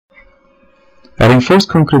A reinforced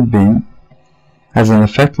concrete beam has an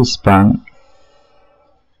effective span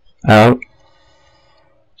L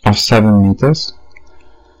of 7 meters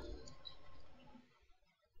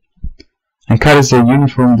and carries a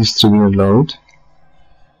uniform distributed load.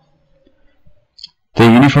 The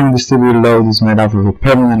uniform distributed load is made up of a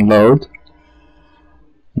permanent load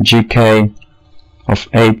GK of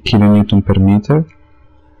 8 kN per meter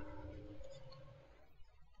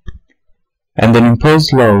and an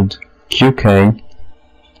imposed load QK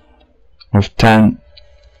of 10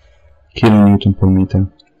 kN per meter.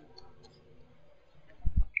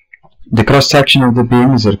 The cross section of the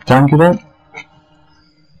beam is rectangular.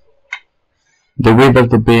 The width of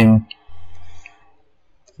the beam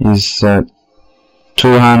is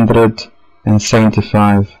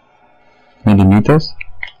 275 millimeters.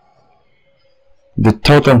 The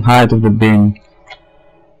total height of the beam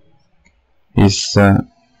is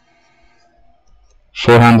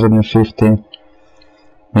 450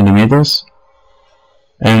 millimeters,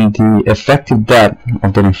 and the effective depth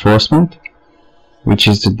of the reinforcement, which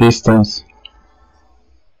is the distance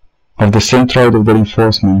of the centroid of the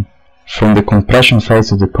reinforcement from the compression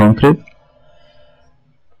phase of the concrete,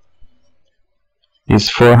 is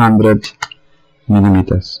 400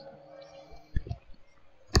 millimeters.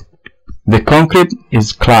 The concrete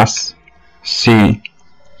is class C40,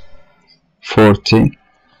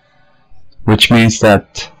 which means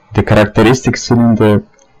that the characteristic cylinder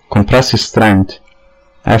compressive strength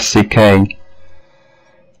FCK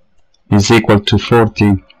is equal to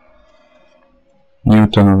 40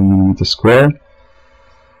 Newton over millimeter square.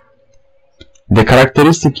 The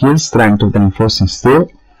characteristic yield strength of the reinforcing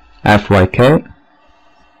steel FYK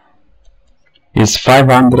is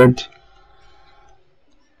 500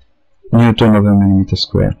 Newton over millimeter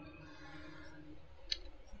square.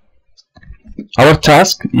 Our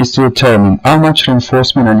task is to determine how much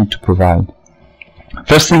reinforcement I need to provide.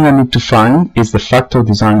 First thing I need to find is the factor of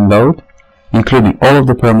design load, including all of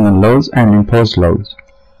the permanent loads and imposed loads.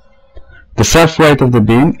 The self-weight of the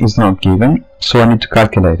beam is not given, so I need to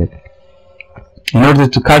calculate it. In order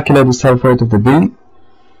to calculate the self-weight of the beam,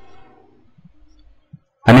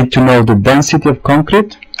 I need to know the density of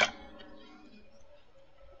concrete,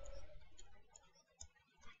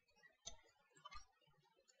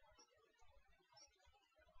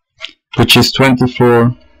 which is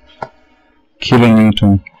 24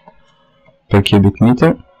 kilonewton per cubic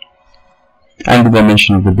meter, and the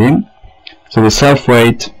dimension of the beam. So the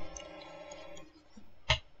self-weight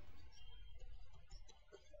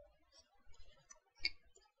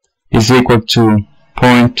is equal to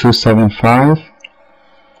 0.275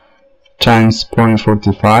 times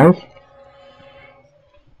 0.45.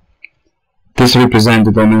 This represents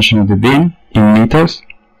the dimension of the beam in meters,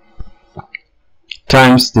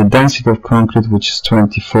 times the density of concrete, which is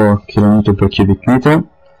 24 kN per cubic meter,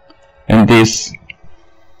 and this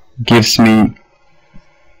gives me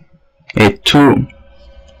a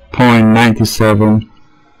 2.97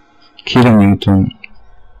 kN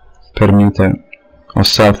per meter of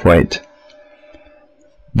self-weight.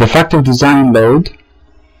 The factor of design load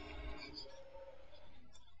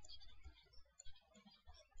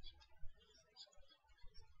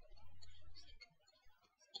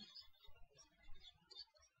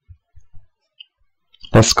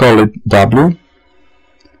let's call it W,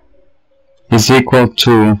 is equal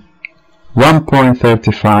to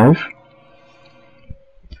 1.35.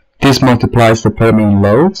 This multiplies the permanent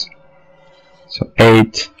loads, so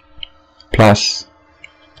 8 plus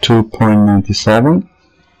 2.97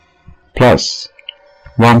 plus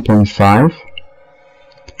 1.5,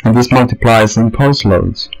 and this multiplies the imposed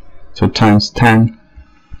loads, so times 10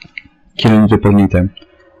 kN per meter.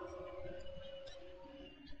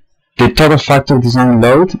 The total factor of design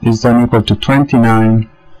load is then equal to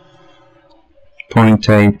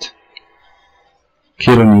 29.8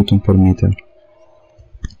 kN per meter.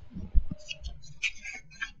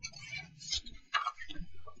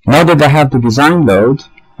 Now that I have the design load,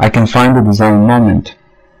 I can find the design moment.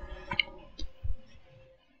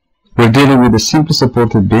 We're dealing with a simple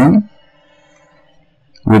supported beam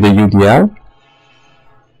with a UDL.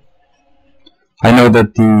 I know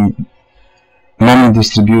that the moment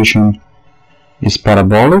distribution is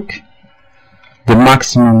parabolic. The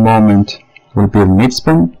maximum moment will be the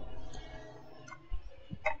midspan.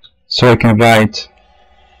 So I can write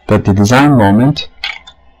that the design moment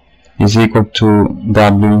is equal to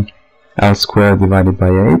WL squared divided by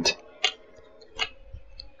 8.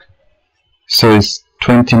 So it's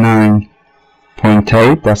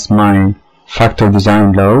 29.8, that's my factor of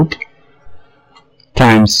design load,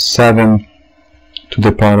 times 7 to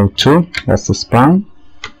the power of 2, that's the span,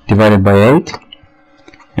 divided by 8.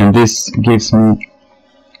 and this gives me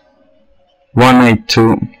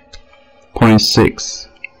 182.6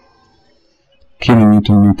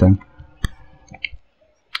 kilonewton meter.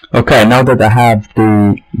 Okay, now that I have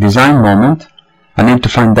the design moment, I need to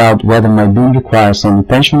find out whether my beam requires only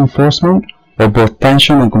tension enforcement or both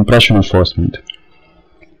tension and compression enforcement.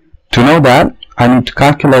 To know that, I need to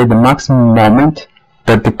calculate the maximum moment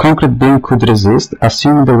that the concrete beam could resist,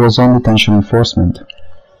 assuming there was only tension enforcement.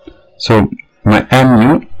 So my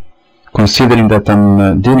mu, considering that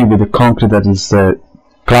I'm dealing with a concrete that is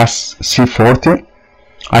class C40,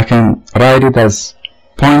 I can write it as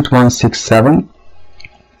 0.167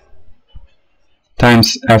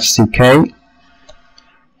 times FCK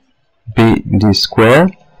BD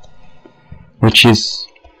squared, which is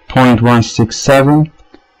 0.167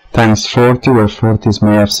 times 40, where 40 is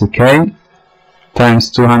my FCK,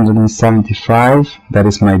 times 275, that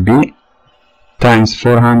is my B, times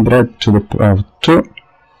 400 to the power of 2,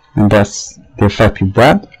 and that's the effective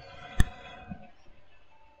depth.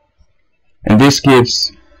 And this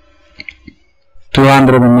gives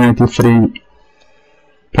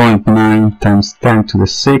 293.9 times 10 to the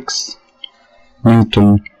 6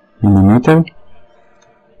 Newton millimeter,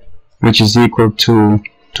 which is equal to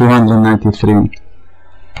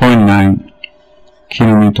 293.9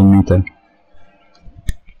 kilonewton meter.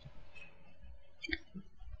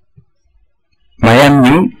 My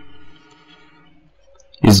mu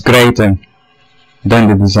is greater than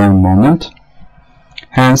the design moment,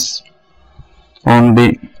 hence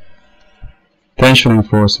only tension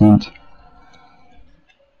enforcement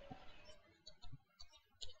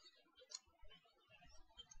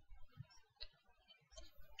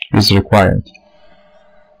is required.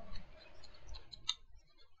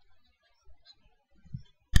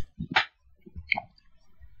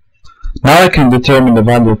 Now I can determine the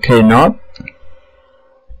value of K0,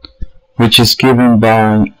 which is given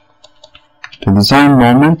by the design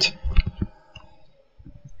moment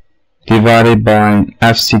divided by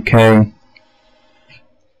FCK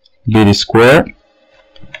BD squared,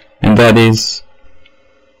 and that is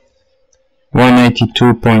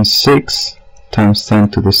 182.6 times 10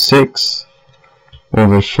 to the 6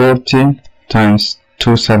 over 40 times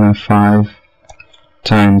 275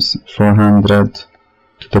 times 400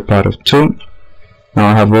 to the power of 2. Now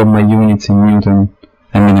I have all my units in Newton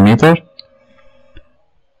and millimeter,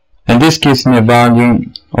 and this gives me a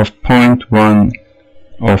value of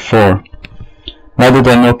 0.104. Now that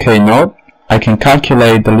I know K0, I can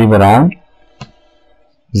calculate the lever arm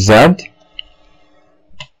Z,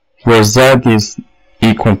 where Z is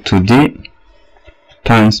equal to D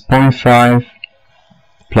times 0.5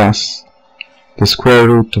 plus the square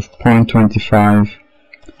root of 0.25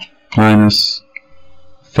 minus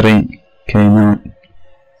 3 K0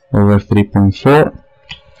 over 3.4,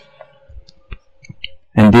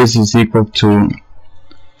 and this is equal to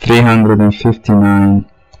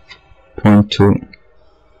 359.2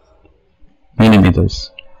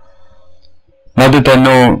 millimeters. Now that I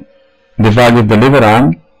know the value of the lever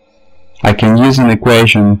arm, I can use an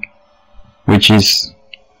equation which is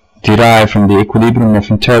derived from the equilibrium of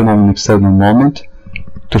internal and external moment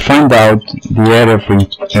to find out the area of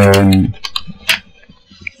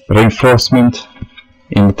reinforcement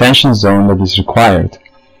in the tension zone that is required.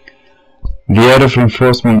 The area of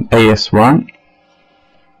reinforcement AS1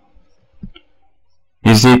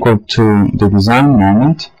 is equal to the design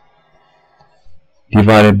moment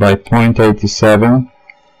divided by 0.87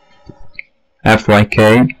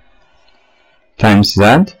 FYK times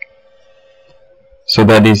Z, so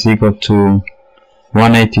that is equal to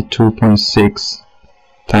 182.6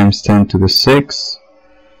 times 10 to the 6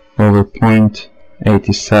 over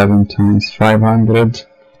 0.87 times 500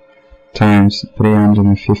 times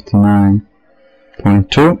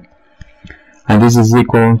 359.2, and this is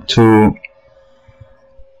equal to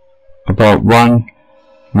about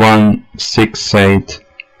 1168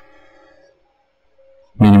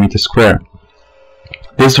 millimeter square.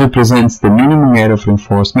 This represents the minimum area of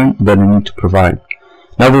reinforcement that I need to provide.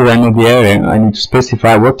 Now that I know the area, I need to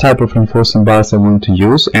specify what type of reinforcing bars I want to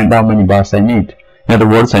use and how many bars I need. In other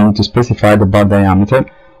words, I need to specify the bar diameter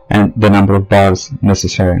and the number of bars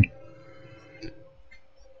necessary.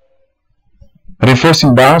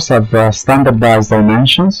 Reinforcing bars have standardized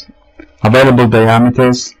dimensions, available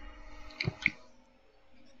diameters.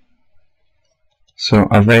 So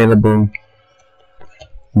available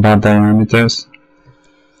bar diameters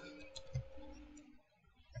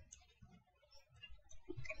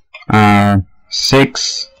are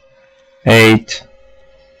 6, 8,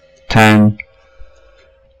 10,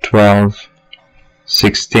 12,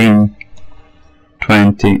 16,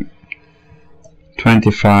 20,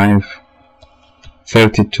 25,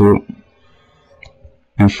 32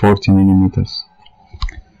 and 40 millimeters.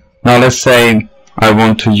 Now let's say I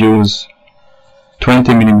want to use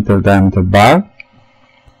 20 millimeter diameter bar.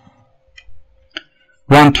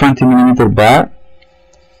 One 20 millimeter bar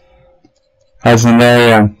has an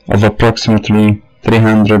area of approximately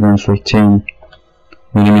 314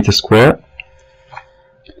 millimeter square.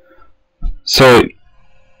 So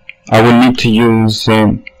I will need to use,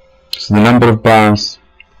 so the number of bars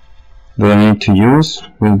that I need to use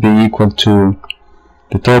will be equal to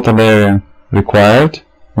the total area required,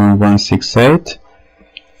 1168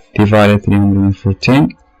 divided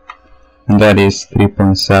 314, and that is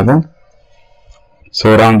 3.7.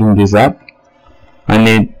 So rounding this up, I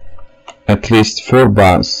need at least 4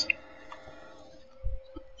 bars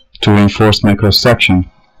to reinforce my cross section.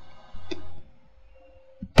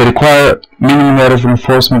 The required minimum area of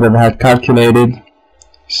reinforcement that I had calculated,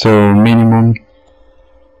 so minimum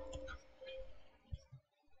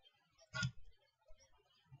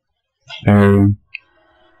area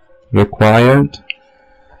required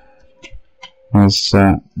was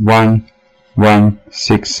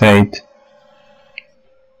 1168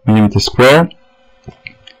 millimeter square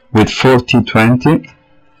with 40/20.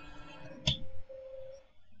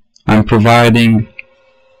 I'm providing,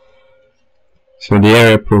 so the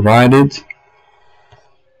area provided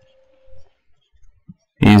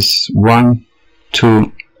is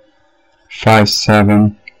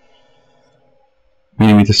 1257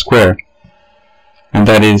 millimeter square, and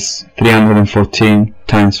that is 314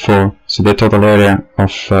 times 4, so the total area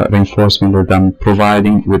of reinforcement that I'm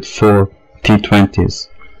providing with 4 T20s.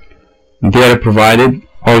 The area provided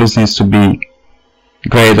always needs to be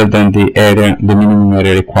greater than the minimum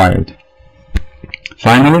area required.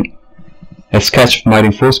 Finally, a sketch of my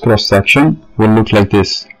reinforced cross section will look like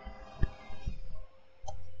this.